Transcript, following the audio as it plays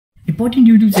important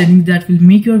YouTube settings that will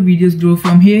make your videos grow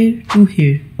from here to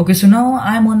here. Okay, so now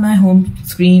I'm on my home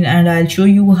screen and I'll show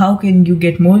you how can you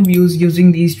get more views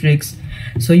using these tricks.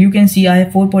 So you can see I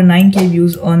have 4.9k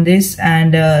views on this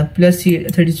and plus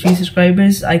 33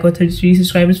 subscribers. I got 33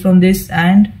 subscribers from this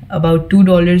and about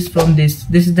 $2 from this.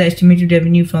 This is the estimated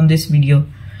revenue from this video.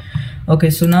 Okay,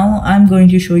 so now I'm going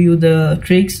to show you the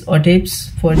tricks or tips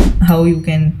for how you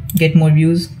can get more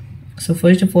views. So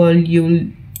first of all, you will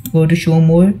go to show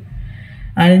more,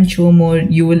 and in show more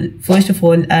you will first of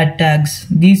all add tags.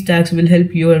 These tags will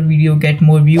help your video get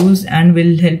more views and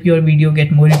will help your video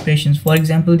get more impressions. For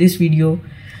example, this video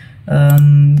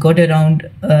got around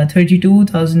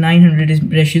 32,900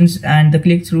 impressions and the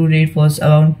click-through rate was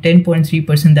around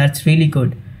 10.3%. That's really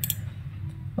good.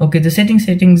 Okay, the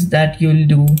settings that you'll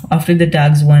do after the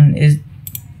tags one is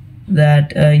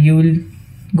that you will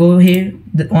go here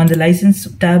on the license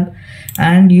tab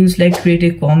and use like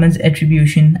Creative Commons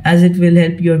attribution, as it will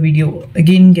help your video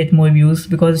again get more views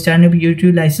because standard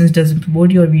YouTube license doesn't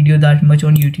promote your video that much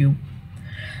on YouTube.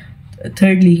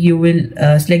 Thirdly, you will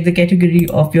select the category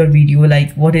of your video,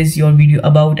 like what is your video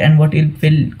about and what it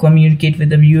will communicate with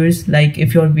the viewers. Like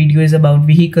if your video is about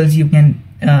vehicles, you can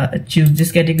choose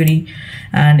this category,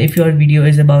 and if your video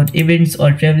is about events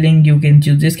or traveling, you can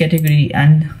choose this category,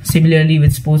 and similarly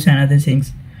with sports and other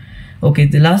things. Okay,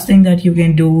 the last thing that you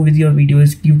can do with your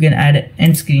videos, you can add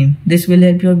end screen. This will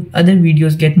help your other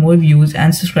videos get more views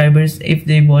and subscribers if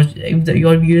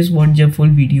your viewers watch your full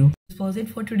video. This was it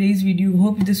for today's video.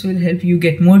 Hope this will help you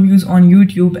get more views on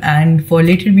YouTube, and for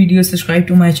later videos subscribe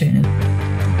to my channel.